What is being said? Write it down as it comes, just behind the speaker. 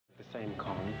Same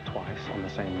con twice on the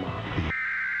same mark.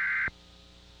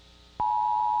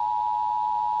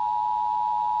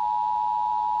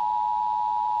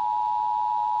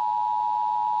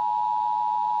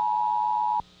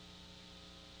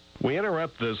 We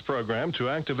interrupt this program to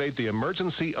activate the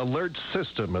emergency alert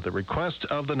system at the request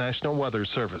of the National Weather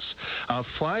Service. A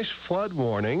flash flood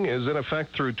warning is in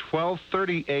effect through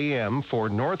 12:30 a.m. for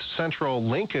north central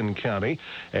Lincoln County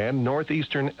and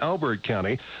northeastern Elbert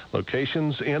County.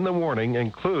 Locations in the warning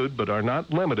include, but are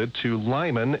not limited to,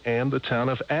 Lyman and the town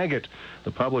of Agate.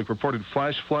 The public reported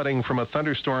flash flooding from a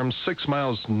thunderstorm 6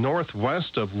 miles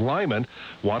northwest of Lyman.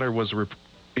 Water was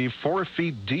be 4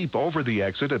 feet deep over the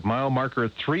exit at mile marker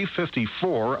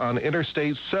 354 on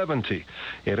Interstate 70.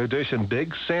 In addition,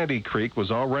 Big Sandy Creek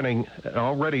was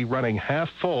already running half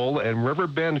full, and River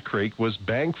Bend Creek was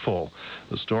bank full.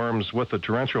 The storms with the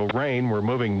torrential rain were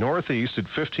moving northeast at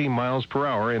 15 miles per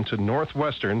hour into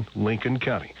northwestern Lincoln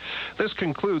County. This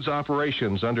concludes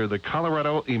operations under the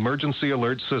Colorado Emergency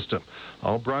Alert System.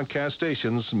 All broadcast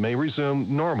stations may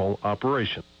resume normal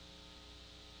operation.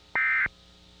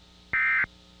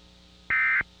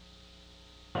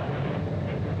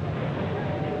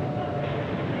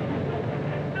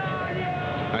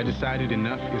 I decided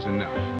enough is enough.